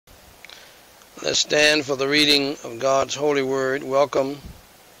Let's stand for the reading of God's holy word. Welcome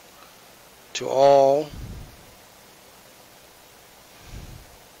to all.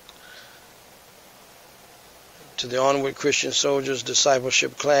 To the Onward Christian Soldiers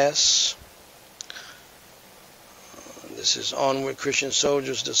Discipleship class. This is Onward Christian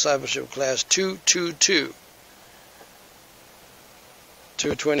Soldiers Discipleship class 222.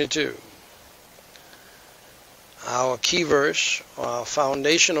 Our key verse, our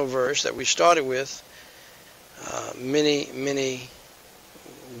foundational verse that we started with many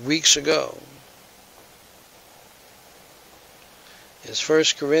weeks ago is 1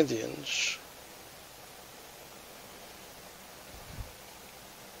 Corinthians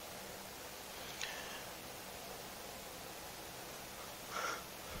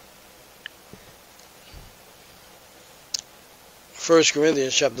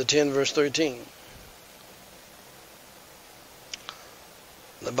chapter 10, verse 13.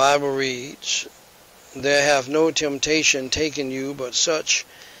 The Bible reads, "There hath no temptation taken you but such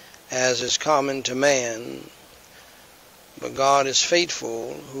as is common to man. But God is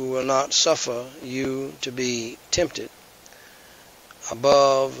faithful, who will not suffer you to be tempted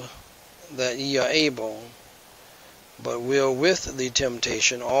above that ye are able, but will with the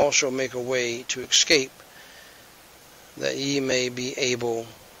temptation also make a way to escape, that ye may be able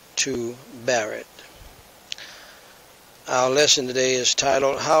to bear it." Our lesson today is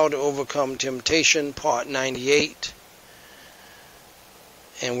titled, How to Overcome Temptation, Part 98.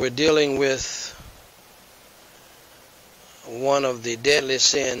 And we're dealing with one of the deadly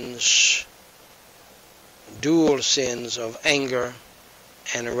sins, dual sins of anger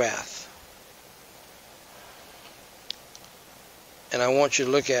and wrath. And I want you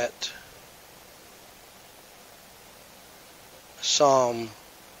to look at Psalm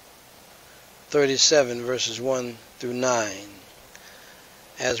 37, verses 1 through 9,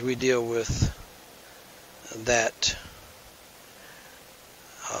 as we deal with that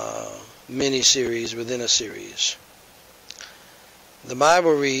mini-series within a series. The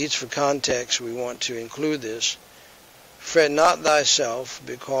Bible reads, for context we want to include this, "Fret not thyself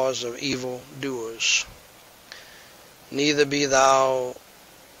because of evil doers, neither be thou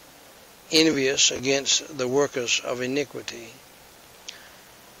envious against the workers of iniquity."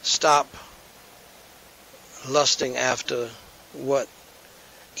 Stop lusting after what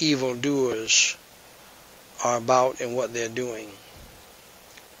evildoers are about and what they're doing.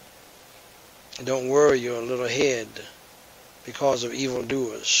 Don't worry your little head because of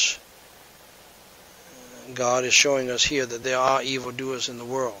evildoers. God is showing us here that there are evildoers in the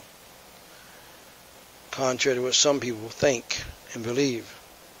world, contrary to what some people think and believe.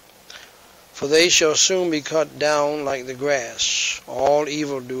 "For they shall soon be cut down like the grass." All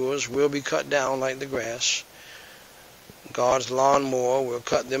evildoers will be cut down like the grass. God's lawnmower will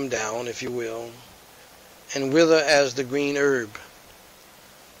cut them down, if you will, and wither as the green herb.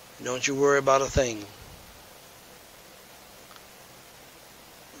 Don't you worry about a thing.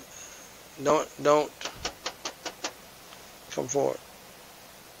 Don't come forward.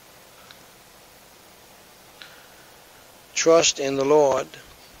 Trust in the Lord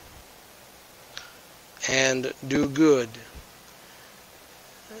and do good.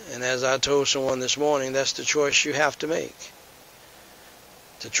 And as I told someone this morning, that's the choice you have to make.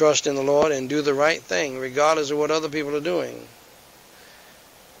 To trust in the Lord and do the right thing, regardless of what other people are doing.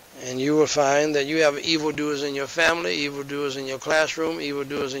 And you will find that you have evildoers in your family, evildoers in your classroom,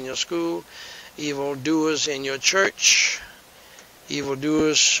 evildoers in your school, evildoers in your church,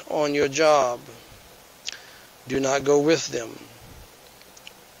 evildoers on your job. Do not go with them.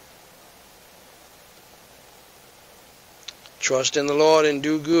 Trust in the Lord and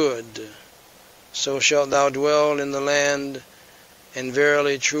do good, so shalt thou dwell in the land, and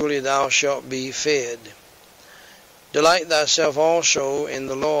verily, truly, thou shalt be fed. Delight thyself also in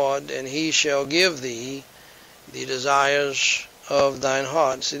the Lord, and he shall give thee the desires of thine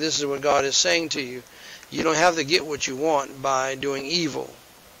heart. See, this is what God is saying to you. You don't have to get what you want by doing evil.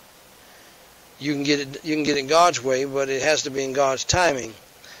 You can get it God's way, but it has to be in God's timing.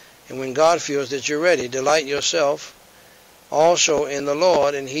 And when God feels that you're ready, delight yourself also in the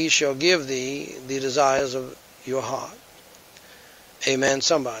Lord, and he shall give thee the desires of your heart. Amen,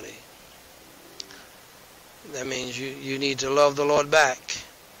 somebody. That means you need to love the Lord back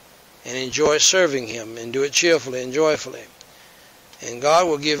and enjoy serving him, and do it cheerfully and joyfully. And God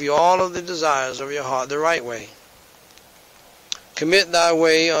will give you all of the desires of your heart the right way. Commit thy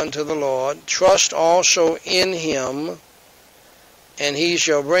way unto the Lord. Trust also in him, and he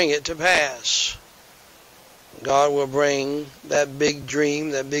shall bring it to pass. God will bring that big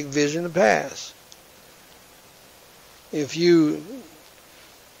dream, that big vision to pass. If you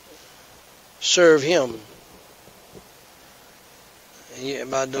serve him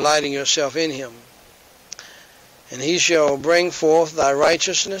by delighting yourself in him. And he shall bring forth thy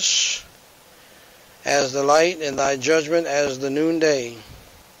righteousness as the light, and thy judgment as the noonday.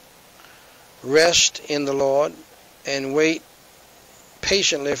 Rest in the Lord, and wait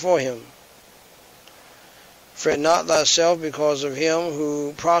patiently for him. Fret not thyself because of him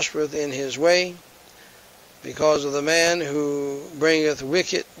who prospereth in his way, because of the man who bringeth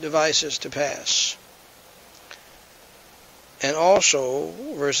wicked devices to pass. And also,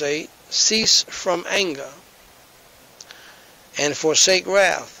 verse 8, cease from anger, and forsake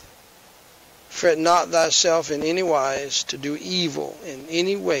wrath. Fret not thyself in any wise to do evil, in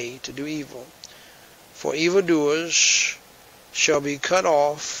any way to do evil. For evildoers shall be cut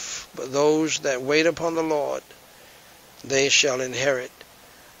off, but those that wait upon the Lord, they shall inherit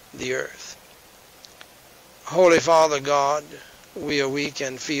the earth. Holy Father God, we are weak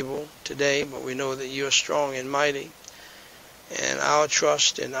and feeble today, but we know that you are strong and mighty, and our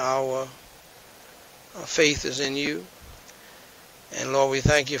trust and our faith is in you. And Lord, we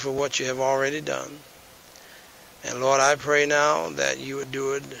thank you for what you have already done. And Lord, I pray now that you would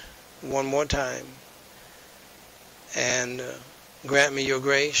do it one more time, and grant me your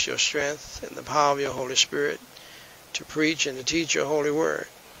grace, your strength, and the power of your Holy Spirit to preach and to teach your holy word.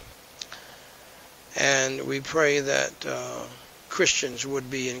 And we pray that Christians would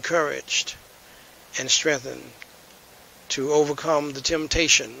be encouraged and strengthened to overcome the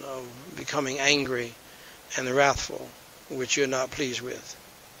temptation of becoming angry and wrathful, which you're not pleased with,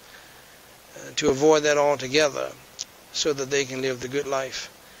 to avoid that altogether so that they can live the good life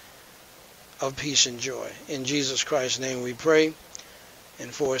of peace and joy. In Jesus Christ's name we pray,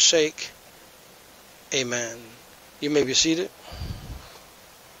 and for his sake, amen. You may be seated.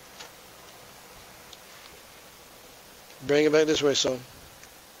 Bring it back this way, son.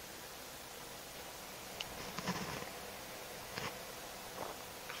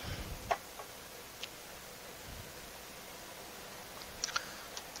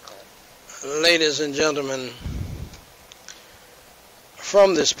 Ladies and gentlemen,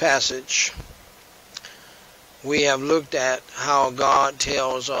 from this passage, we have looked at how God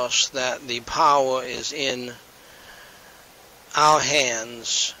tells us that the power is in our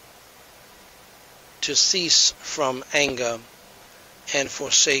hands to cease from anger and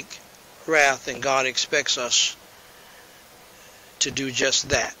forsake wrath, and God expects us to do just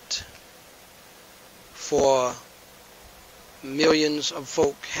that. For millions of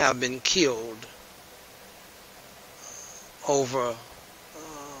folk have been killed over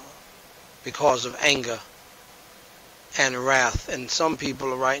because of anger and wrath, and some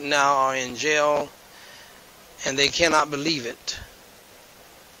people right now are in jail and they cannot believe it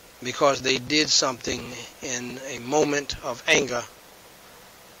because they did something in a moment of anger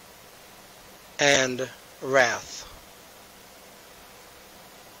and wrath.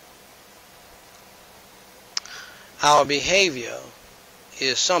 Our behavior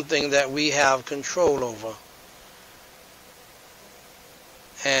is something that we have control over.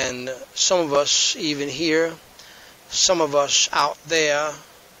 And some of us, even here, some of us out there,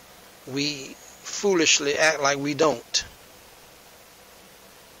 we foolishly act like we don't.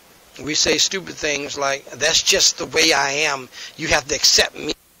 We say stupid things like, that's just the way I am. You have to accept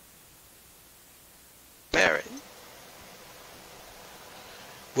me. Married.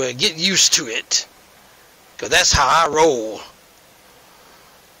 Well, get used to it, because that's how I roll.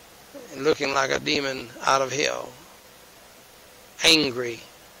 And looking like a demon out of hell. Angry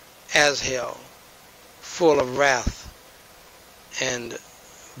as hell. Full of wrath and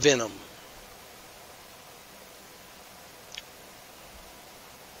venom.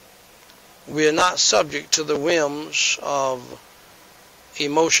 We are not subject to the whims of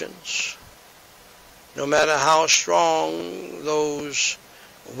emotions, no matter how strong those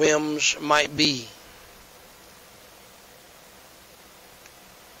whims might be.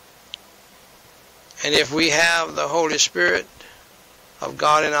 And if we have the Holy Spirit of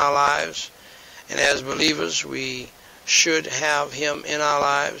God in our lives, and as believers we should have him in our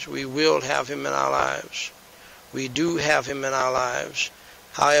lives, we will have him in our lives, we do have him in our lives.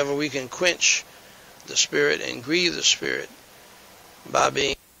 However, we can quench the Spirit and grieve the Spirit by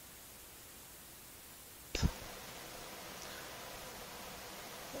being.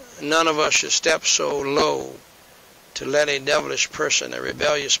 None of us should step so low to let a devilish person, a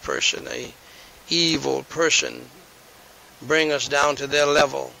rebellious person, a evil person bring us down to their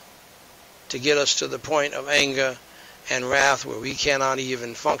level to get us to the point of anger and wrath where we cannot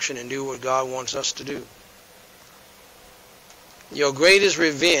even function and do what God wants us to do. Your greatest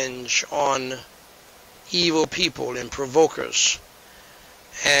revenge on evil people and provokers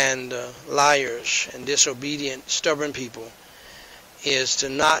and liars and disobedient, stubborn people is to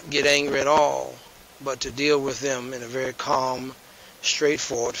not get angry at all, but to deal with them in a very calm,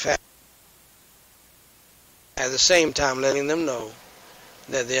 straightforward fashion. At the same time, letting them know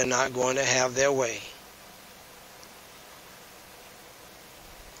that they're not going to have their way.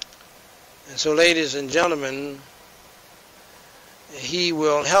 And so, ladies and gentlemen, He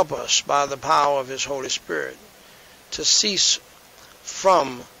will help us by the power of His Holy Spirit to cease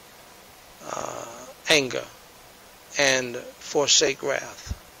from anger and forsake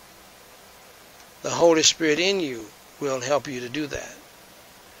wrath. The Holy Spirit in you will help you to do that.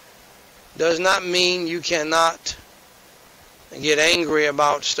 Does not mean you cannot get angry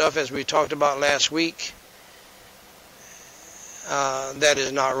about stuff, as we talked about last week. That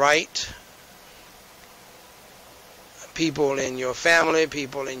is not right. People in your family,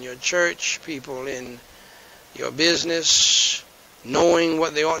 people in your church, people in your business, knowing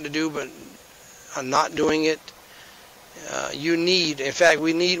what they ought to do but are not doing it. In fact,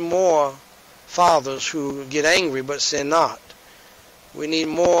 we need more fathers who get angry but sin not. We need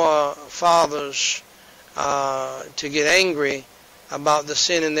more fathers to get angry about the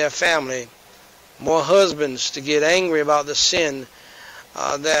sin in their family. More husbands to get angry about the sin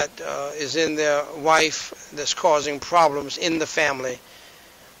that is in their wife that's causing problems in the family.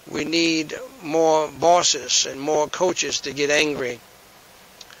 We need more bosses and more coaches to get angry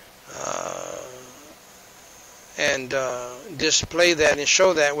and display that and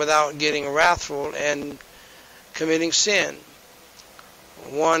show that without getting wrathful and committing sin.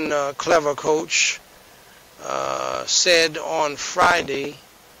 One clever coach said on Friday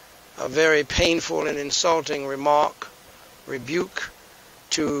a very painful and insulting rebuke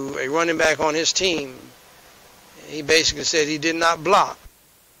to a running back on his team. He basically said he did not block.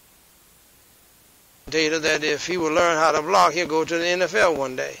 That if he would learn how to block, he'll go to the NFL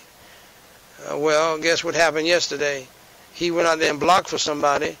one day. Well, guess what happened yesterday? He went out there and blocked for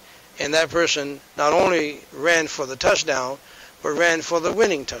somebody, and that person not only ran for the touchdown, but ran for the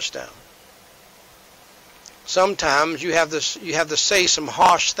winning touchdown. Sometimes you have to say some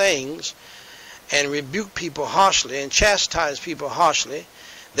harsh things and rebuke people harshly and chastise people harshly.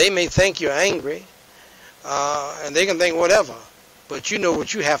 They may think you're angry, and they can think whatever, but you know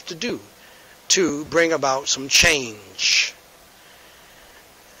what you have to do to bring about some change.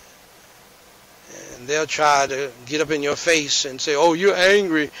 And they'll try to get up in your face and say, oh, you're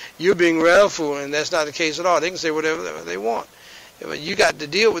angry, you're being wrathful, and that's not the case at all. They can say whatever they want. But you got to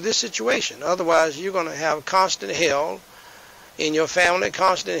deal with this situation. Otherwise, you're going to have constant hell in your family,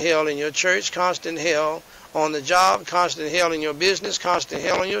 constant hell in your church, constant hell on the job, constant hell in your business, constant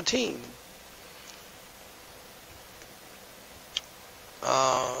hell on your team.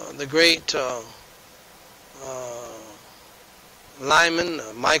 The great lineman,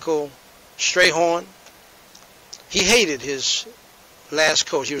 Michael Strayhorn, he hated his last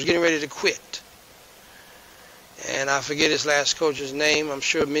coach. He was getting ready to quit. And I forget his last coach's name. I'm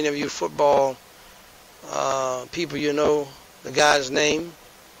sure many of you football people, you know the guy's name.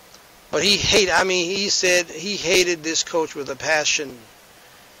 But he said he hated this coach with a passion.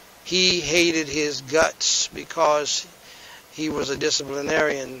 He hated his guts because he was a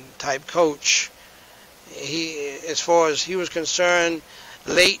disciplinarian type coach. As far as he was concerned,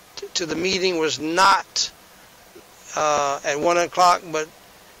 late to the meeting was not at 1 o'clock, but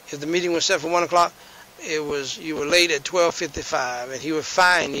if the meeting was set for 1 o'clock, you were late at 12:55, and he would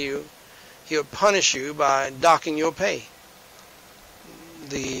fine you. He would punish you by docking your pay.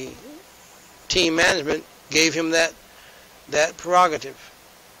 The team management gave him that prerogative,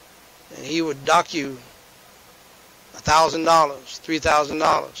 and he would dock you $1,000,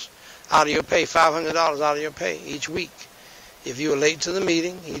 $3,000 out of your pay, $500 out of your pay each week. If you were late to the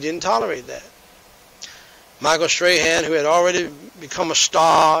meeting, he didn't tolerate that. Michael Strahan, who had already become a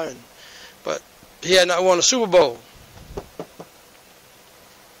star, but he had not won a Super Bowl.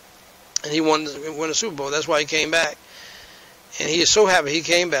 And he won a Super Bowl. That's why he came back. And he is so happy he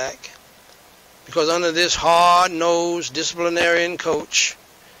came back, because under this hard-nosed disciplinarian coach,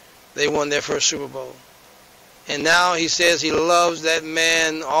 they won their first Super Bowl. And now he says he loves that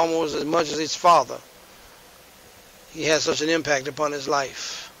man almost as much as his father. He had such an impact upon his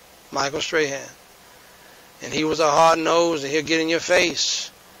life, Michael Strahan. And he was a hard-nosed, and he'll get in your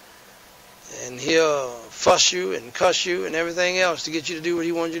face. And he'll fuss you and cuss you and everything else to get you to do what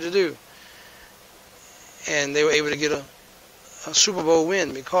he wanted you to do. And they were able to get a Super Bowl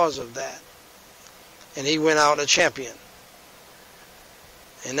win because of that. And he went out a champion.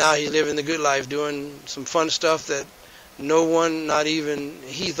 And now he's living the good life, doing some fun stuff that no one, not even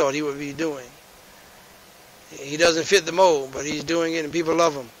he, thought he would be doing. He doesn't fit the mold, but he's doing it and people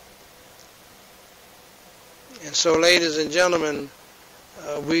love him. And so, ladies and gentlemen,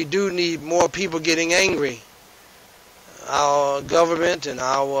 we do need more people getting angry. Our government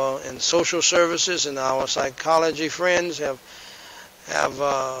and social services and our psychology friends have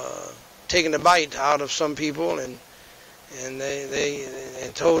taken a bite out of some people, and they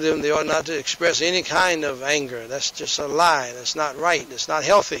told them they ought not to express any kind of anger. That's just a lie. That's not right. It's not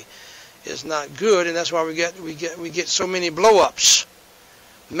healthy. It's not good, and that's why we get so many blow-ups,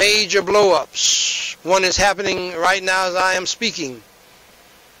 major blow-ups. One is happening right now as I am speaking.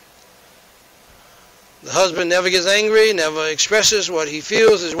 The husband never gets angry, never expresses what he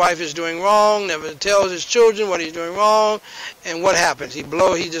feels his wife is doing wrong, never tells his children what he's doing wrong, and what happens? He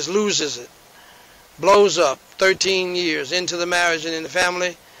just loses it. Blows up 13 years into the marriage and in the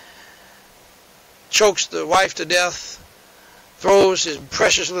family, chokes the wife to death, throws his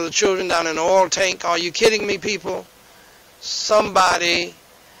precious little children down in an oil tank. Are you kidding me, people? Somebody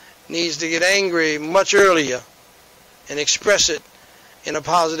needs to get angry much earlier and express it in a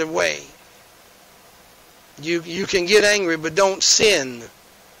positive way. You can get angry, but don't sin.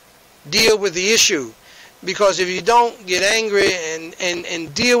 Deal with the issue. Because if you don't get angry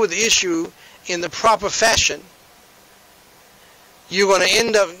and deal with the issue in the proper fashion, you're going to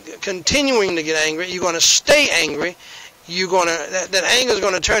end up continuing to get angry. You're going to stay angry. That anger is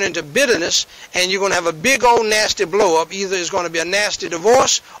going to turn into bitterness, and you're going to have a big old nasty blow up. Either it's going to be a nasty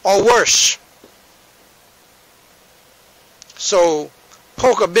divorce or worse. So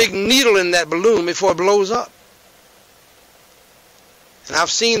poke a big needle in that balloon before it blows up. And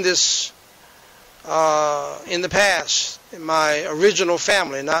I've seen this in the past, in my original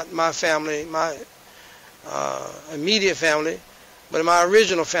family, not my family, my immediate family, but in my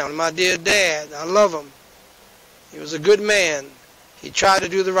original family. My dear dad, I love him. He was a good man. He tried to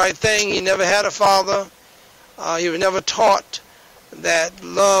do the right thing. He never had a father. He was never taught that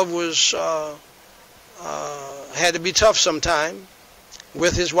love was had to be tough sometime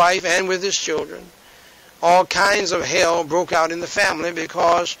with his wife and with his children. All kinds of hell broke out in the family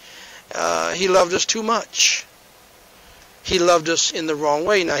because he loved us too much. He loved us in the wrong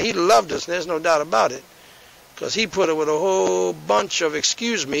way. Now, he loved us, and there's no doubt about it, because he put up with a whole bunch of, or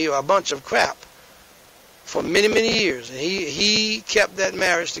a bunch of crap for many, many years. And he kept that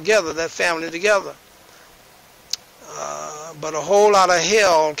marriage together, that family together. But a whole lot of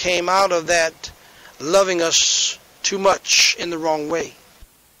hell came out of that loving us too much in the wrong way.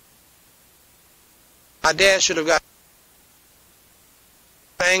 My dad should have got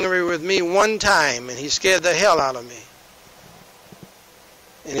angry with me one time, and he scared the hell out of me.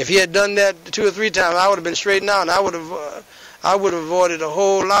 And if he had done that 2 or 3 times, I would have been straightened out, and I would have avoided a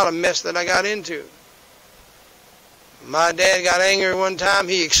whole lot of mess that I got into. My dad got angry one time,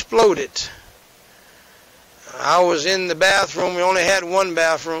 he exploded. I was in the bathroom. We only had one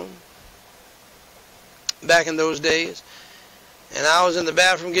bathroom back in those days. And I was in the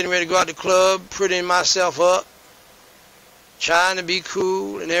bathroom getting ready to go out to the club, prettying myself up, trying to be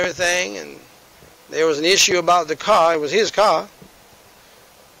cool and everything. And there was an issue about the car. It was his car.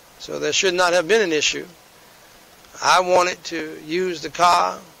 So there should not have been an issue. I wanted to use the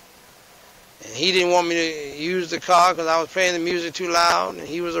car, and he didn't want me to use the car because I was playing the music too loud, and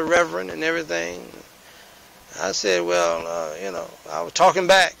he was a reverend and everything. I said, well, I was talking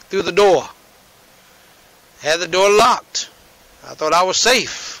back through the door. Had the door locked. I thought I was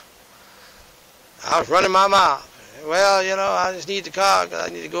safe. I was running my mouth. Well, I just need the car because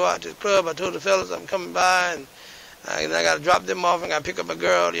I need to go out to the club. I told the fellas I'm coming by, and I got to drop them off and got to pick up a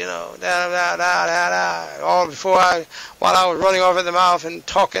girl, all while I was running off at the mouth and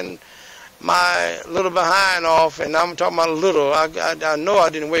talking my little behind off. And I'm talking about little. I know I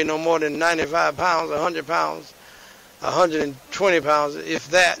didn't weigh no more than 95 pounds, 100 pounds, 120 pounds, if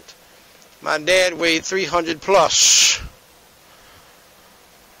that. My dad weighed 300 plus.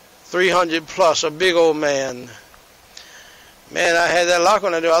 300 plus, a big old man. Man, I had that lock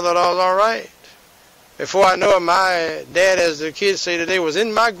on the door. I thought I was all right. Before I know it, my dad, as the kids say today, was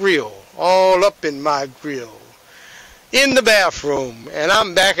in my grill, all up in my grill, in the bathroom, and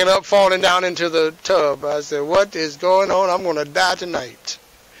I'm backing up, falling down into the tub. I said, what is going on? I'm going to die tonight.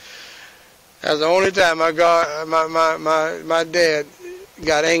 That's the only time my dad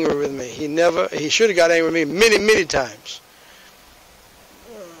got angry with me. He should have got angry with me many, many times.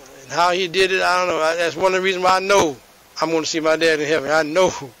 And how he did it, I don't know. That's one of the reasons why I know I'm going to see my dad in heaven. I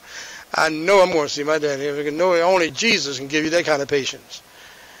know I'm going to see my dad in heaven. Because only Jesus can give you that kind of patience.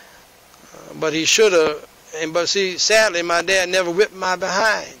 But he should have. But see, sadly, my dad never whipped my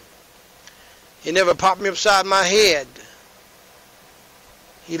behind. He never popped me upside my head.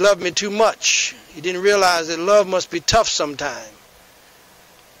 He loved me too much. He didn't realize that love must be tough sometime.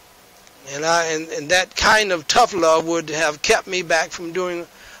 And that kind of tough love would have kept me back from doing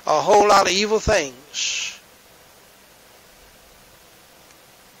a whole lot of evil things.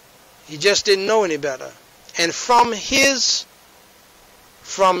 He just didn't know any better. And from his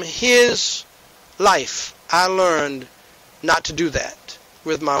life, I learned not to do that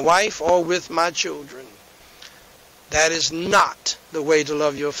with my wife or with my children. That is not the way to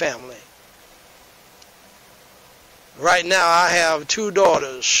love your family. Right now, I have 2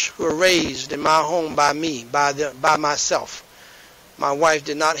 daughters who are raised in my home by me, by myself. My wife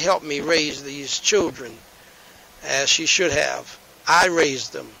did not help me raise these children as she should have. I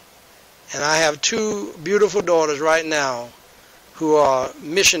raised them. And I have 2 beautiful daughters right now who are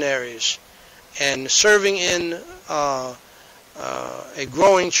missionaries and serving in a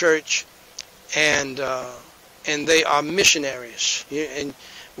growing church, and they are missionaries. And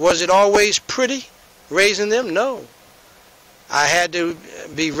was it always pretty raising them? No. I had to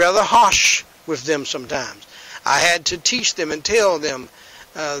be rather harsh with them sometimes. I had to teach them and tell them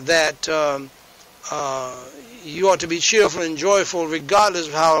that you ought to be cheerful and joyful regardless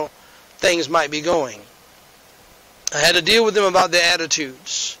of how things might be going. I had to deal with them about their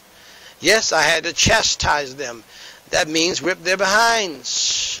attitudes. Yes, I had to chastise them. That means whip their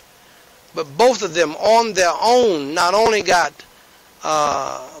behinds. But both of them on their own not only got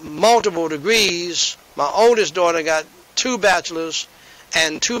multiple degrees. My oldest daughter got 2 bachelors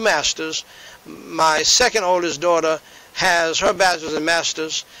and 2 masters. My second oldest daughter has her bachelor's and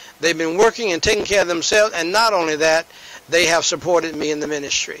master's. They've been working and taking care of themselves, and not only that, they have supported me in the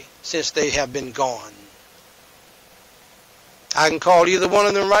ministry since they have been gone. I can call either one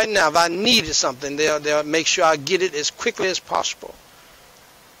of them right now. If I needed something, they'll make sure I get it as quickly as possible.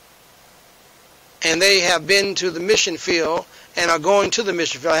 And they have been to the mission field and are going to the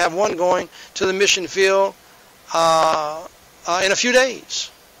mission field. I have one going to the mission field in a few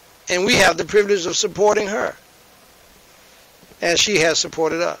days. And we have the privilege of supporting her, as she has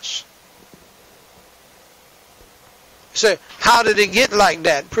supported us. You say, how did it get like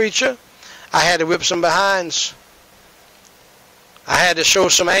that, preacher? I had to whip some behinds. I had to show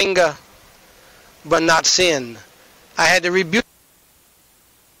some anger, but not sin. I had to rebuke.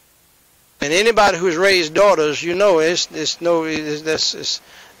 And anybody who's raised daughters, you know, that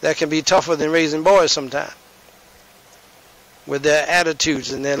can be tougher than raising boys sometimes, with their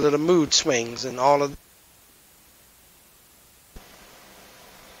attitudes and their little mood swings and all of that.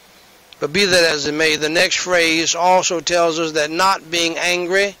 But be that as it may, the next phrase also tells us that not being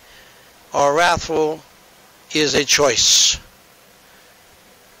angry or wrathful is a choice.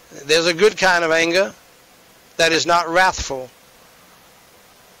 There's a good kind of anger that is not wrathful.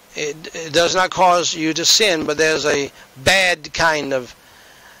 It does not cause you to sin, but there's a bad kind of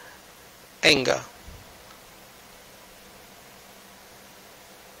anger.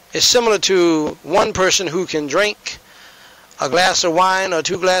 It's similar to one person who can drink a glass of wine or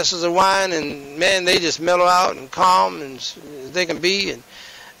 2 glasses of wine, and man, they just mellow out and calm and they can be, and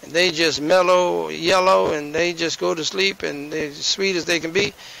they just mellow yellow, and they just go to sleep, and they're as sweet as they can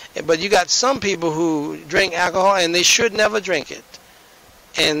be. But you got some people who drink alcohol, and they should never drink it.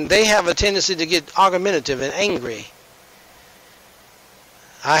 And they have a tendency to get argumentative and angry.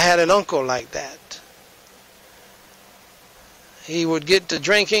 I had an uncle like that. He would get to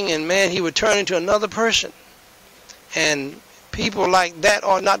drinking, and man, he would turn into another person. And people like that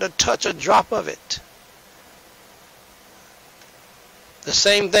ought not to touch a drop of it. The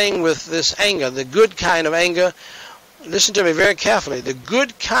same thing with this anger, the good kind of anger. Listen to me very carefully. The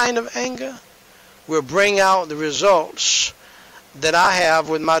good kind of anger will bring out the results that I have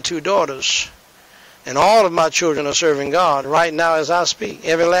with my 2 daughters. And all of my children are serving God right now as I speak.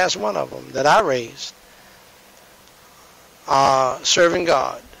 Every last one of them that I raised are serving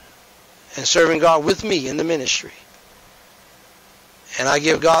God, and serving God with me in the ministry. And I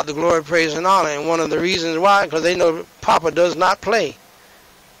give God the glory, praise, and honor. And one of the reasons why, because they know Papa does not play.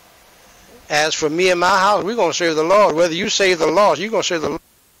 As for me and my house, we're going to serve the Lord. Whether you save the lost, you're going to serve the Lord.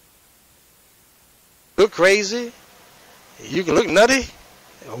 Look crazy, you can look nutty,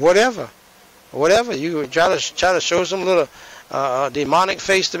 or whatever. You try to show some little demonic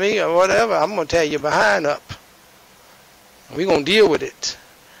face to me or whatever, I'm going to tear your behind up. We're going to deal with it.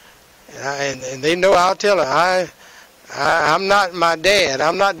 And they know I'll tell her, I'm not my dad.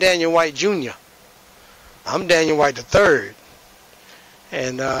 I'm not Daniel White Jr. I'm Daniel White III.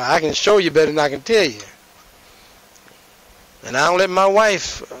 And I can show you better than I can tell you. And I don't let my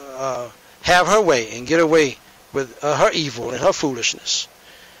wife have her way and get away with her evil and her foolishness,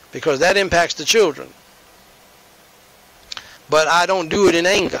 because that impacts the children. but I don't do it in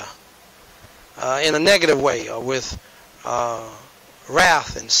anger, in a negative way, or with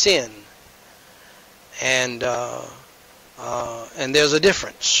wrath and sin. And there's a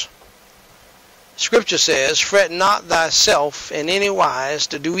difference. Scripture says, "Fret not thyself in any wise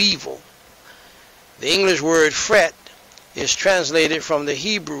to do evil." The English word fret is translated from the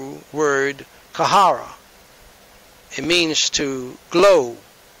Hebrew word kahara. It means to glow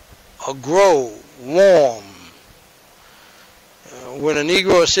or grow warm. When a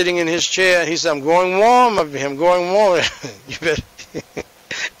Negro is sitting in his chair, he says, "I'm growing warm up here, I'm growing warm."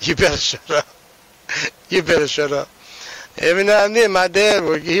 You better shut up. You better shut up. Every now and then, my dad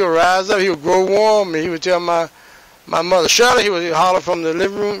he would rise up, he would grow warm, and he would tell my mother, "Shirley," he would holler from the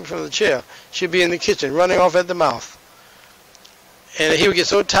living room, from the chair. She'd be in the kitchen, running off at the mouth. And he would get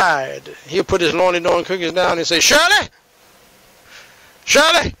so tired, he would put his Lonely Dawn cookies down and say, "Shirley!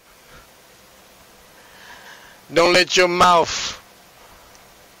 Shirley! Don't let your mouth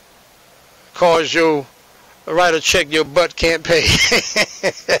cause you write a check your butt can't pay."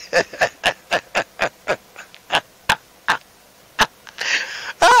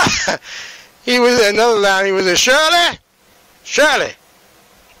 He was another line. He was a "Shirley, Shirley,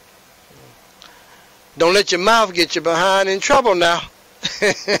 don't let your mouth get you behind in trouble now."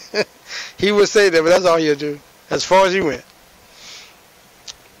 He would say that, but that's all he'd do. As far as he went.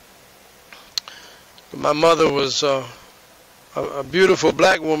 My mother was a beautiful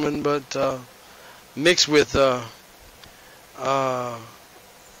black woman, but mixed with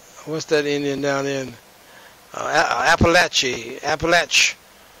what's that Indian down in Appalach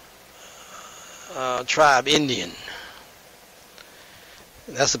tribe Indian.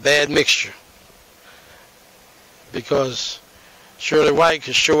 That's a bad mixture, because Shirley White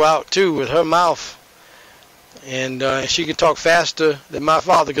could show out too with her mouth, and she could talk faster than my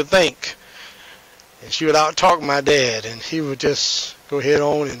father could think, and she would out-talk my dad, and he would just go head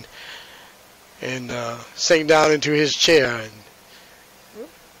on and sink down into his chair and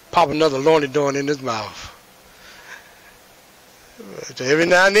pop another Lonely Dawn in his mouth. But every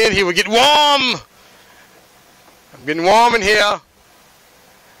now and then he would get warm. "I'm getting warm in here."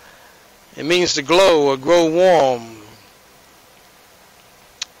 It means to glow or grow warm.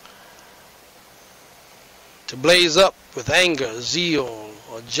 To blaze up with anger, zeal,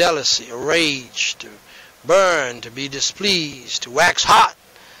 or jealousy, or rage. To burn, to be displeased. To wax hot.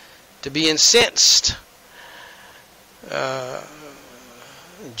 To be incensed.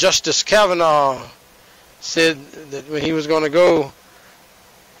 Justice Kavanaugh said that when he was going to go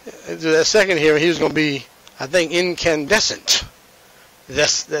to that second hearing, he was going to be, I think, incandescent.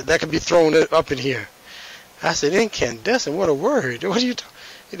 That could be thrown up in here. I said, incandescent? What a word. What are you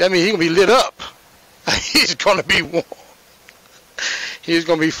talking? That means he's going to be lit up. He's going to be warm. He's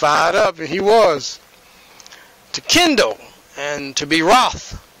going to be fired up, and he was. To kindle and to be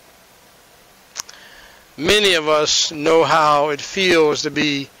wroth. Many of us know how it feels to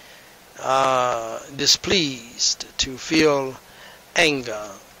be displeased, to feel anger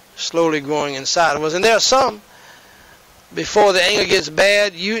slowly growing inside of us. And there are some, before the anger gets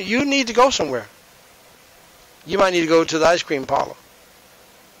bad, you need to go somewhere. You might need to go to the ice cream parlor.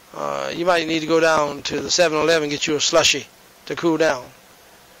 You might need to go down to the 7-Eleven and get you a slushie to cool down.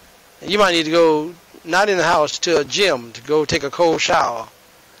 You might need to go, not in the house, to a gym to go take a cold shower.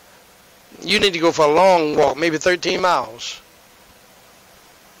 You need to go for a long walk, maybe 13 miles,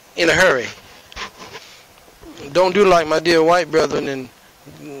 in a hurry. Don't do like my dear white brethren and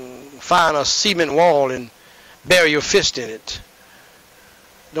find a cement wall and bury your fist in it.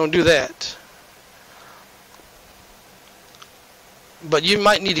 Don't do that. But you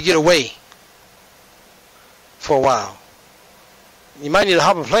might need to get away for a while. You might need to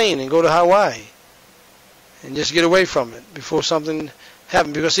hop a plane and go to Hawaii and just get away from it before something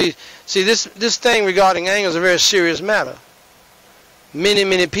happens. Because see, this thing regarding anger is a very serious matter.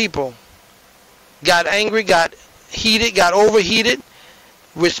 Many people got angry, got heated, got overheated,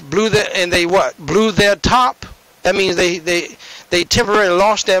 which blew their top. That means they temporarily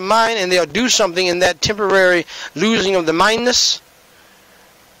lost their mind, and they'll do something in that temporary losing of the mindness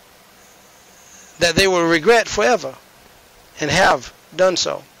that they will regret forever, and have done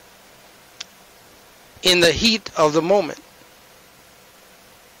so in the heat of the moment.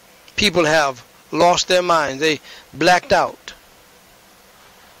 People have lost their minds. They blacked out.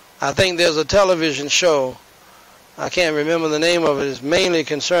 I think there's a television show, I can't remember the name of it, it's mainly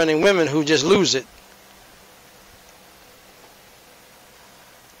concerning women who just lose it.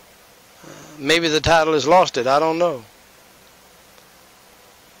 Maybe the title is Lost It, I don't know.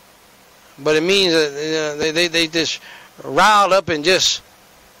 But it means that they just riled up and just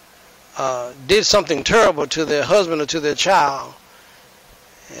did something terrible to their husband or to their child,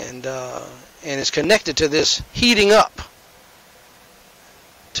 and it's connected to this heating up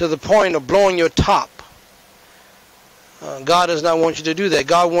to the point of blowing your top. God does not want you to do that.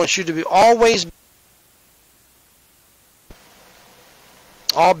 God wants you to be always.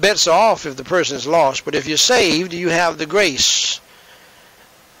 All bets are off if the person is lost, but if you're saved, you have the grace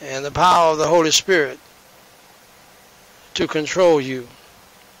and the power of the Holy Spirit to control you.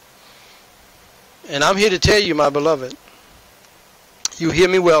 And I'm here to tell you, my beloved, you hear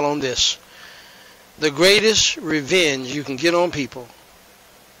me well on this. The greatest revenge you can get on people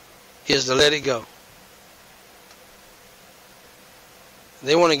is to let it go.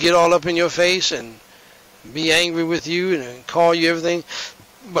 They want to get all up in your face and be angry with you and call you everything.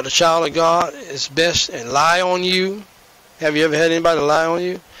 But a child of God is best and lie on you. Have you ever had anybody lie on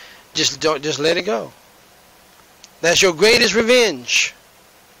you? Just let it go. That's your greatest revenge.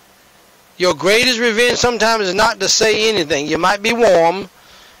 Your greatest revenge sometimes is not to say anything. You might be warm.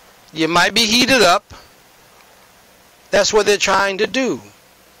 You might be heated up. That's what they're trying to do.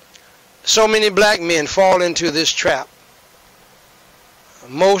 So many black men fall into this trap.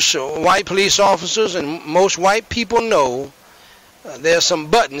 Most white police officers and most white people know there are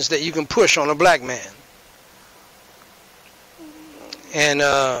some buttons that you can push on a black man. And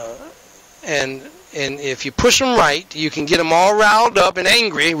if you push them right, you can get them all riled up and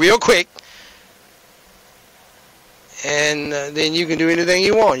angry real quick. And then you can do anything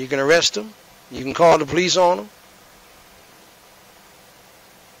you want. You can arrest them. You can call the police on them.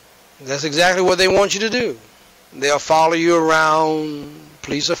 That's exactly what they want you to do. They'll follow you around.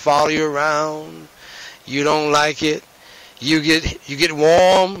 Police will follow you around. You don't like it. You get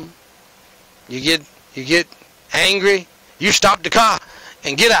warm. You get angry. You stop the car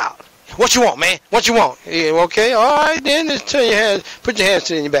and get out. What you want, man? What you want? Yeah, okay, all right, then just turn your hands, put your hands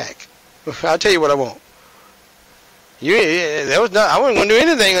in your back. I'll tell you what I want. I wasn't going to do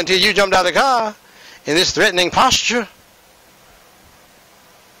anything until you jumped out of the car in this threatening posture.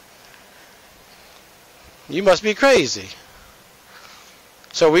 You must be crazy.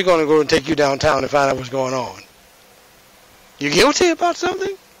 So we're going to go and take you downtown and find out what's going on. You guilty about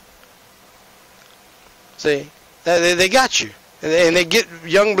something? See, they got you. And they get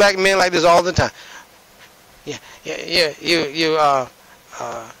young black men like this all the time. Yeah, you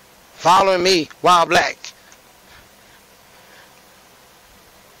following me while black.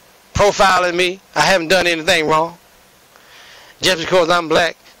 Profiling me. I haven't done anything wrong. Just because I'm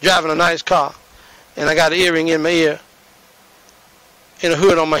black, driving a nice car, and I got an earring in my ear, and a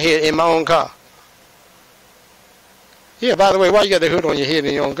hood on my head in my own car. Yeah, by the way, why you got the hood on your head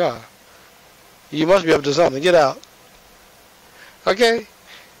in your own car? You must be up to something. Get out. Okay?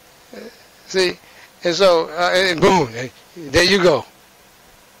 See? And so, and boom, there you go.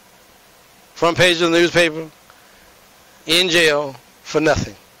 Front page of the newspaper, in jail for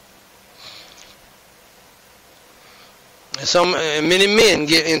nothing. And many men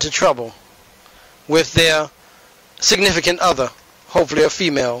get into trouble with their significant other, hopefully a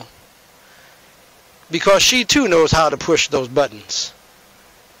female, because she too knows how to push those buttons.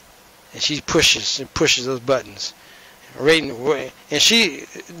 And she pushes those buttons. And she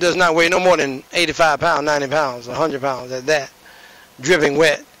does not weigh no more than 85 pounds, 90 pounds, 100 pounds at that, dripping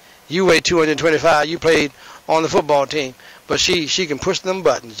wet. You weigh 225, you played on the football team, but she can push them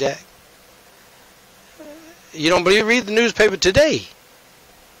buttons, Jack. You don't believe? Read the newspaper today.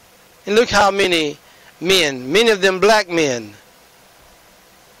 And look how many men, many of them black men,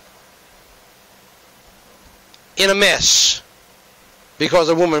 in a mess because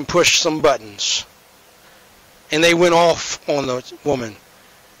a woman pushed some buttons. And they went off on the woman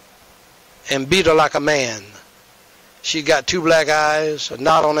and beat her like a man. She got 2 black eyes, a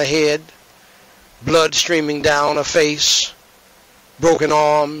knot on her head, blood streaming down her face, broken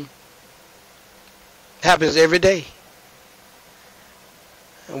arm. Happens every day.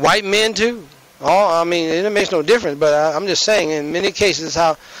 White men too. It makes no difference, but I'm just saying in many cases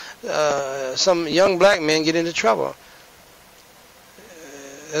how some young black men get into trouble.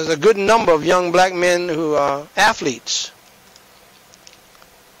 There's a good number of young black men who are athletes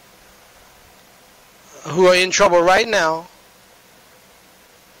who are in trouble right now,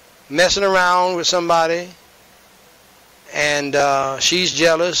 messing around with somebody, and she's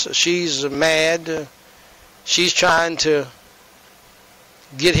jealous, she's mad, she's trying to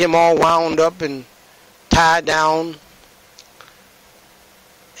get him all wound up and tied down,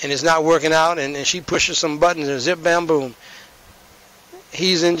 and it's not working out, and she pushes some buttons and zip bam boom.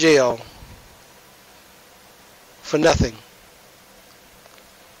 He's in jail for nothing.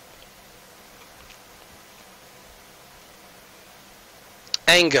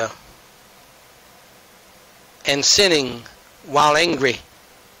 Anger and sinning while angry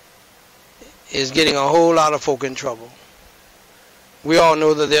is getting a whole lot of folk in trouble. We all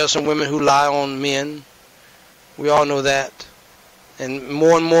know that there are some women who lie on men. We all know that. And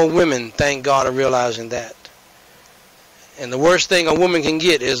more women, thank God, are realizing that. And the worst thing a woman can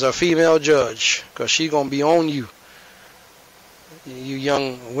get is a female judge, because she's going to be on you. You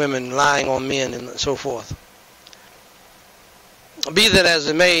young women lying on men and so forth. Be that as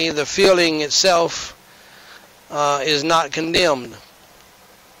it may, the feeling itself is not condemned.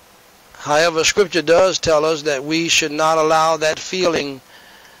 However, Scripture does tell us that we should not allow that feeling,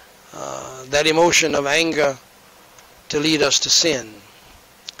 that emotion of anger, to lead us to sin.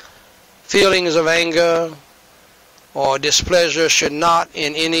 Feelings of anger or displeasure should not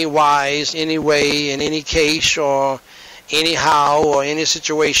in any wise, any way, in any case, or anyhow, or any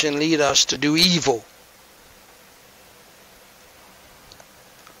situation lead us to do evil.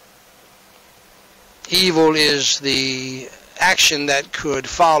 Evil is the action that could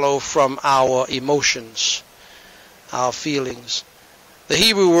follow from our emotions, our feelings. The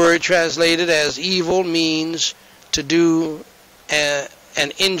Hebrew word translated as evil means to do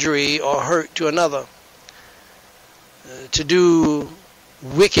an injury or hurt to another, to do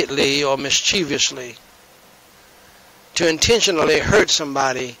wickedly or mischievously, to intentionally hurt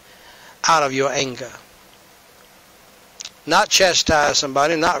somebody out of your anger. Not chastise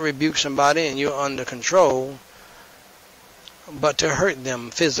somebody, not rebuke somebody and you're under control, but to hurt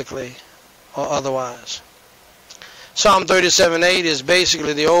them physically or otherwise. Psalm 37:8 is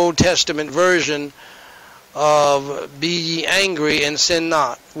basically the Old Testament version of be ye angry and sin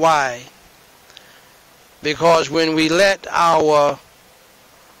not. Why? Because when we let our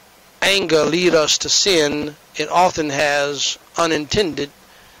anger lead us to sin, it often has unintended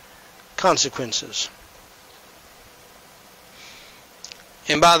consequences.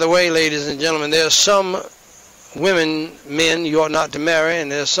 And by the way, ladies and gentlemen, there are some men you ought not to marry, and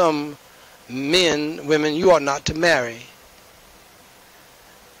there are some women you ought not to marry.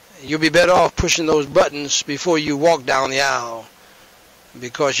 You'll be better off pushing those buttons before you walk down the aisle,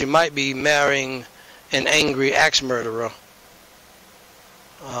 because you might be marrying an angry axe murderer,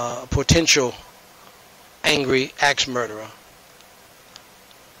 potential angry axe murderer,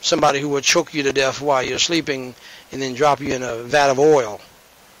 somebody who will choke you to death while you're sleeping and then drop you in a vat of oil,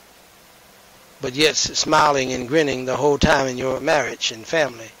 but yet smiling and grinning the whole time in your marriage and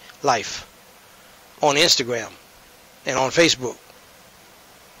family life on Instagram and on Facebook.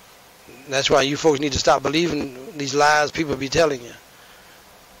 That's why you folks need to stop believing these lies people be telling you.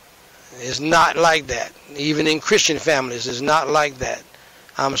 It's not like that. Even in Christian families, it's not like that.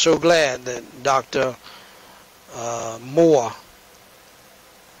 I'm so glad that Dr. Moore,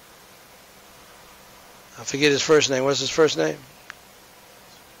 I forget his first name. What's his first name?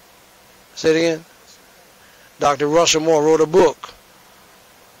 Say it again. Dr. Russell Moore wrote a book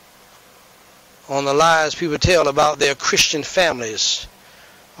on the lies people tell about their Christian families,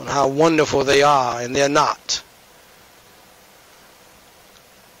 on how wonderful they are, and they're not.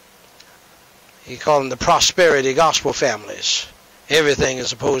 He called them the prosperity gospel families. Everything is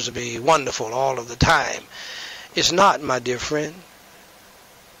supposed to be wonderful all of the time. It's not, my dear friend.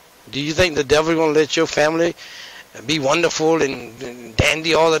 Do you think the devil is going to let your family be wonderful and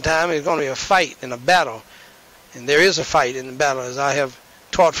dandy all the time? It's going to be a fight and a battle. And there is a fight in the battle, as I have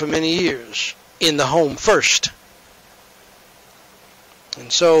taught for many years, in the home first.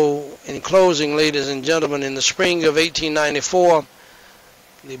 And so, in closing, ladies and gentlemen, in the spring of 1894,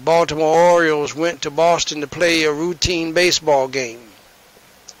 the Baltimore Orioles went to Boston to play a routine baseball game.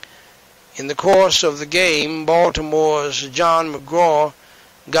 In the course of the game, Baltimore's John McGraw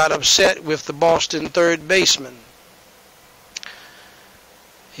got upset with the Boston third baseman.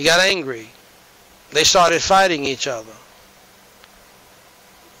 He got angry. They started fighting each other.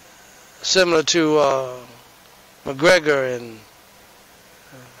 Similar to McGregor and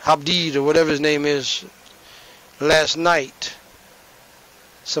Habdid, or whatever his name is, last night.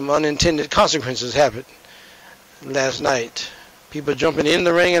 Some unintended consequences happened last night. People jumping in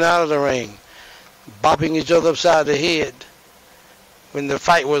the ring and out of the ring, bopping each other upside the head when the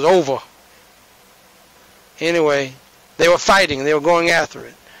fight was over. Anyway, they were fighting. They were going after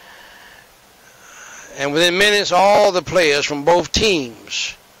it. And within minutes, all the players from both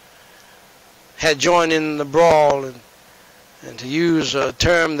teams had joined in the brawl, and to use a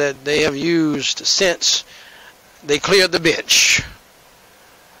term that they have used since, they cleared the bench.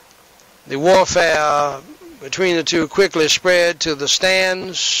 The warfare between the two quickly spread to the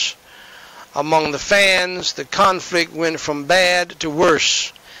stands. Among the fans, the conflict went from bad to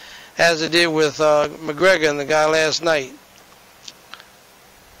worse, as it did with McGregor and the guy last night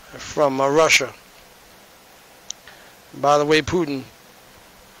from Russia. By the way, Putin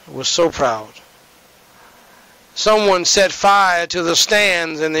was so proud. Someone set fire to the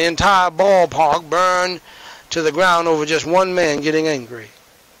stands and the entire ballpark burned to the ground over just one man getting angry.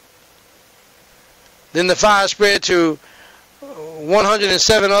 Then the fire spread to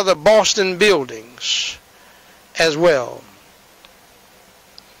 107 other Boston buildings as well.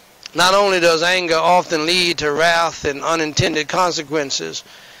 Not only does anger often lead to wrath and unintended consequences,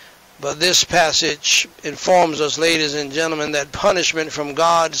 but this passage informs us, ladies and gentlemen, that punishment from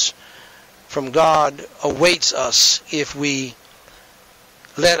God awaits us if we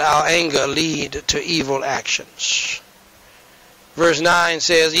let our anger lead to evil actions. Verse 9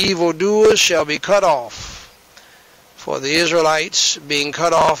 says, evildoers shall be cut off. For the Israelites, being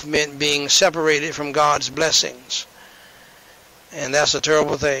cut off meant being separated from God's blessings. And that's a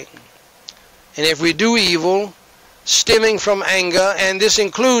terrible thing. And if we do evil, stemming from anger, and this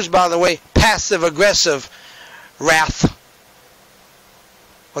includes, by the way, passive-aggressive wrath.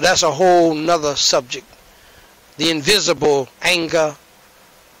 Well, that's a whole nother subject. The invisible anger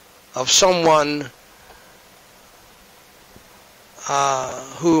of someone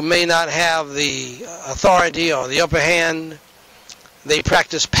who may not have the authority or the upper hand. They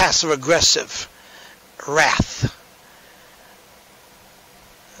practice passive-aggressive wrath.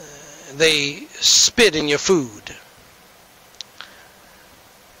 They spit in your food.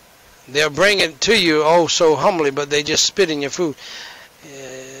 They'll bring it to you oh so humbly, but they just spit in your food.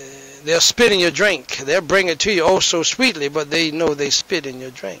 They'll spit in your drink. They'll bring it to you oh so sweetly, but they know they spit in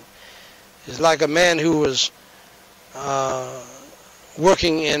your drink. It's like a man who was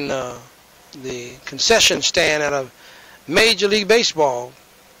working in the concession stand at a Major League Baseball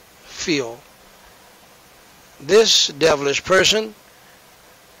field. This devilish person,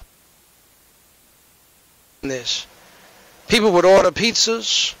 people would order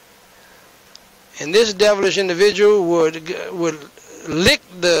pizzas, and this devilish individual would lick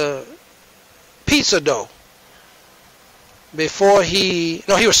the pizza dough before he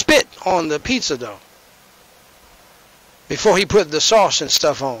would spit on the pizza dough before he put the sauce and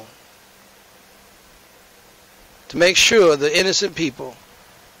stuff on, to make sure the innocent people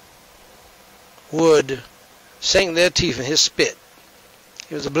would sink their teeth in his spit.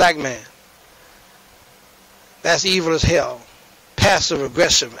 He was a black man. That's evil as hell.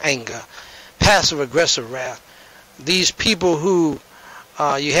 Passive-aggressive anger. Passive-aggressive wrath. These people who,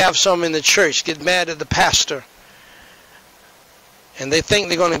 you have some in the church, get mad at the pastor. And they think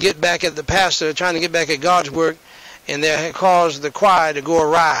they're going to get back at the pastor. They're trying to get back at God's work. And they cause the choir to go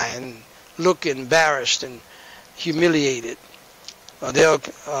awry and look embarrassed and humiliated. They'll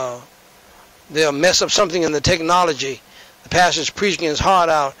mess up something in the technology. The pastor's preaching his heart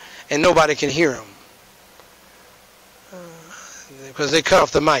out and nobody can hear him. Because they cut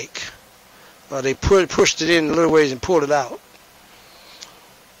off the mic. They pushed it in little ways and pulled it out.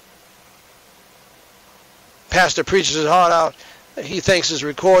 Pastor preaches his heart out. He thinks it's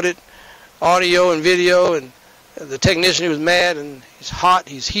recorded, audio and video, and the technician was mad and he's hot,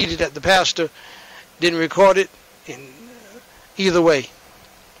 he's heated at the pastor, didn't record it. And either way,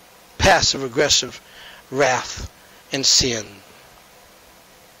 passive-aggressive wrath and sin.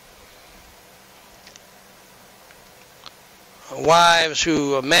 Wives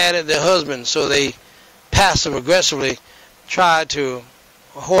who are mad at their husbands, so they passive-aggressively try to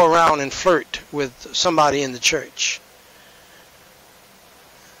whore around and flirt with somebody in the church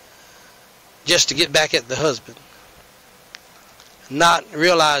just to get back at the husband, not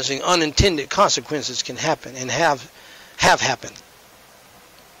realizing unintended consequences can happen and have happened.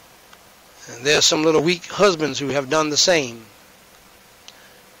 And there are some little weak husbands who have done the same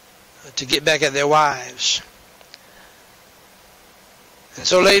to get back at their wives. And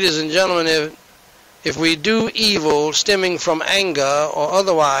so, ladies and gentlemen, if we do evil stemming from anger or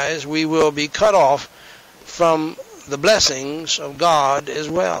otherwise, we will be cut off from the blessings of God as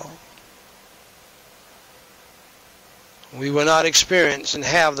well. We will not experience and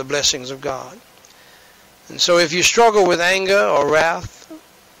have the blessings of God. And so if you struggle with anger or wrath,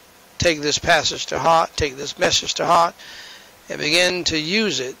 take this passage to heart, take this message to heart, and begin to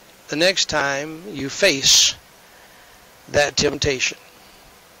use it the next time you face that temptation.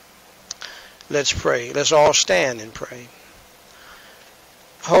 Let's pray. Let's all stand and pray.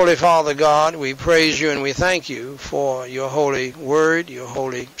 Holy Father God, we praise you and we thank you for your holy word, your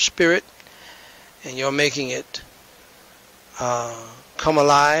Holy Spirit, and your making it come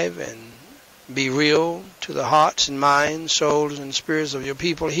alive and be real to the hearts and minds, souls and spirits of your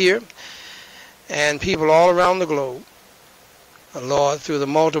people here and people all around the globe. Lord, through the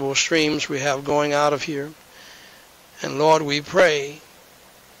multiple streams we have going out of here. And Lord, we pray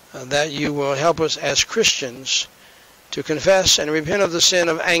that you will help us as Christians to confess and repent of the sin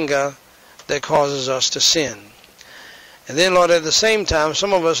of anger that causes us to sin. And then, Lord, at the same time,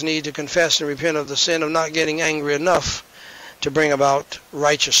 some of us need to confess and repent of the sin of not getting angry enough to bring about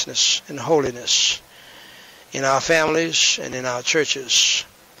righteousness and holiness in our families and in our churches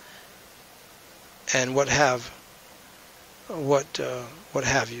and what have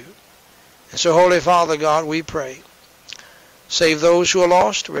you. And so, Holy Father God, we pray, save those who are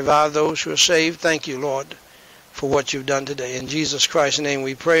lost, revive those who are saved. Thank you, Lord, for what you've done today. In Jesus Christ's name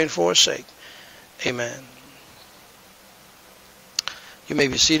we pray and for his sake. Amen. You may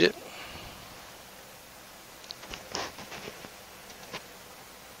be seated.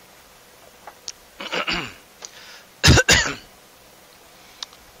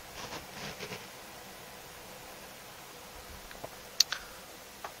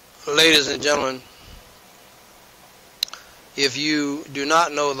 Ladies and gentlemen, if you do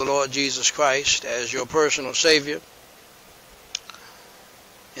not know the Lord Jesus Christ as your personal Savior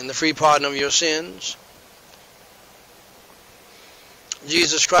in the free pardon of your sins,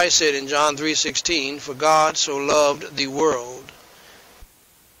 Jesus Christ said in John 3:16, "For God so loved the world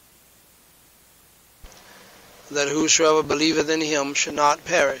that whosoever believeth in him should not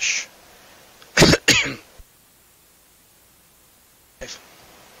perish."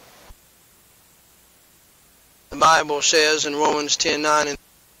 The Bible says in Romans 10:9,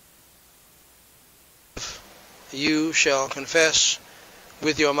 "You shall confess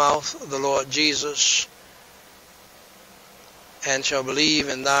with your mouth the Lord Jesus, and shall believe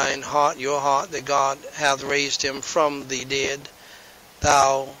in thine heart, your heart, that God hath raised him from the dead,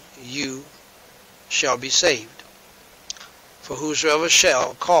 you shall be saved. For whosoever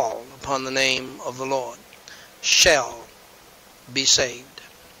shall call upon the name of the Lord shall be saved."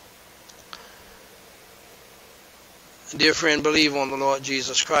 Dear friend, believe on the Lord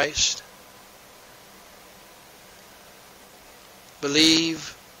Jesus Christ.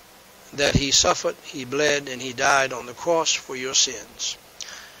 Believe that he suffered, he bled, and he died on the cross for your sins,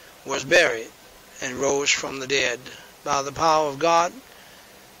 was buried, and rose from the dead. By the power of God,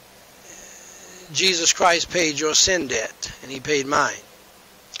 Jesus Christ paid your sin debt, and he paid mine.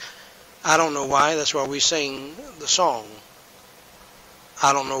 I don't know why. That's why we sing the song.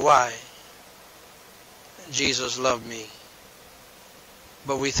 I don't know why. Jesus loved me.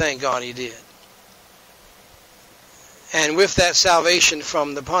 But we thank God he did. And with that salvation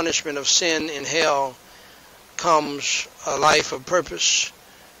from the punishment of sin in hell comes a life of purpose,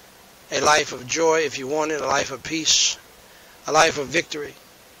 a life of joy, if you want it, a life of peace, a life of victory.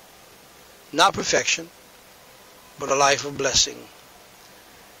 Not perfection, but a life of blessing.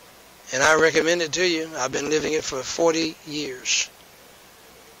 And I recommend it to you. I've been living it for 40 years.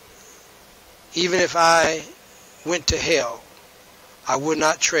 Even if I went to hell, I would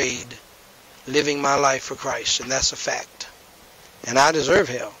not trade living my life for Christ, and that's a fact. And I deserve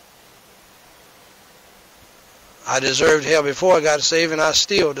hell. I deserved hell before I got saved, and I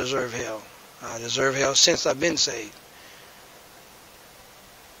still deserve hell. I deserve hell since I've been saved.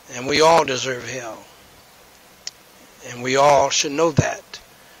 And we all deserve hell. And we all should know that.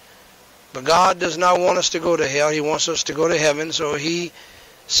 But God does not want us to go to hell. He wants us to go to heaven, so he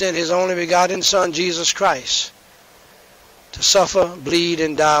sent his only begotten Son, Jesus Christ, to suffer, bleed,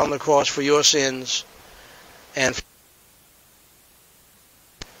 and die on the cross for your sins. And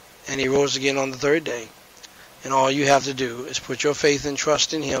he rose again on the third day. And all you have to do is put your faith and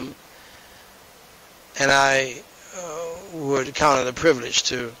trust in him. And I would count it a privilege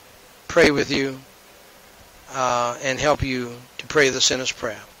to pray with you and help you to pray the sinner's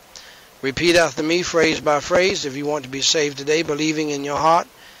prayer. Repeat after me, phrase by phrase, if you want to be saved today, believing in your heart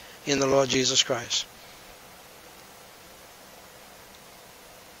in the Lord Jesus Christ.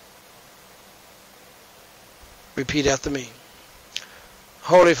 Repeat after me.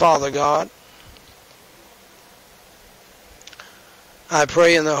 Holy Father God, I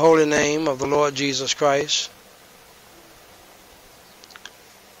pray in the holy name of the Lord Jesus Christ.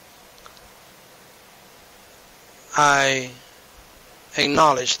 I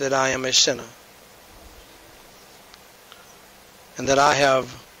acknowledge that I am a sinner and that I have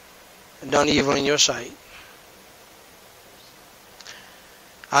done evil in your sight.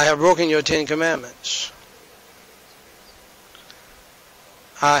 I have broken your 10 commandments.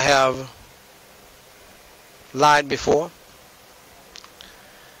 I have lied before.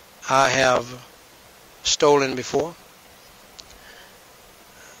 I have stolen before.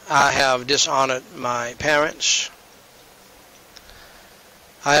 I have dishonored my parents.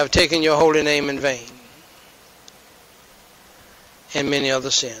 I have taken your holy name in vain, and many other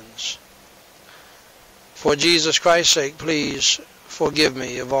sins. For Jesus Christ's sake, please forgive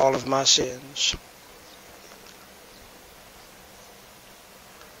me of all of my sins.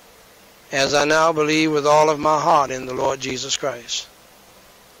 as I now believe with all of my heart in the Lord Jesus Christ,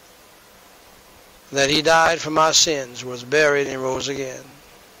 that he died for my sins, was buried, and rose again,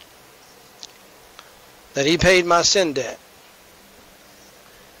 that he paid my sin debt.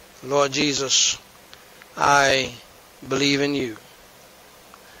 Lord Jesus, I believe in you.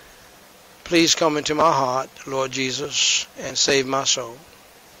 Please come into my heart, Lord Jesus, and save my soul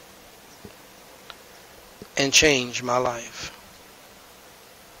and change my life.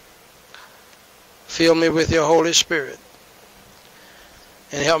 Fill me with your Holy Spirit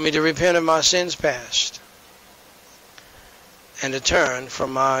and help me to repent of my sins past and to turn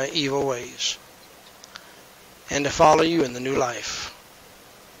from my evil ways and to follow you in the new life.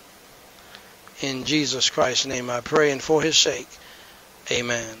 In Jesus Christ's name I pray, and for his sake,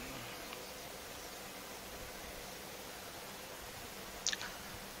 amen.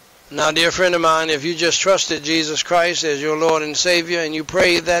 Now, dear friend of mine, if you just trusted Jesus Christ as your Lord and Savior and you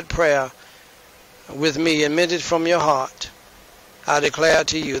prayed that prayer with me and meant it from your heart, I declare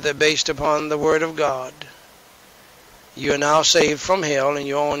to you that based upon the Word of God, you are now saved from hell and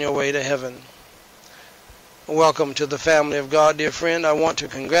you're on your way to heaven. Welcome to the family of God, dear friend. I want to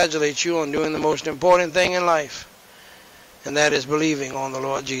congratulate you on doing the most important thing in life, and that is believing on the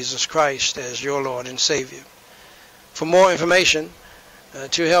Lord Jesus Christ as your Lord and Savior. For more information,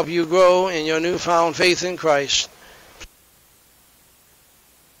 to help you grow in your newfound faith in Christ,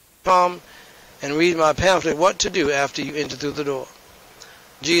 come and read my pamphlet, What to Do After You Enter Through the Door.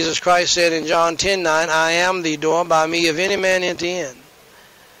 Jesus Christ said in John 10:9, I am the door. By me if any man enter in,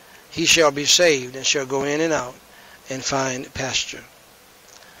 he shall be saved and shall go in and out and find pasture.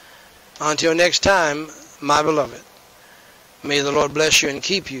 Until next time, my beloved, may the Lord bless you and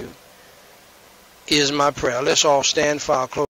keep you, is my prayer. Let's all stand for our closing.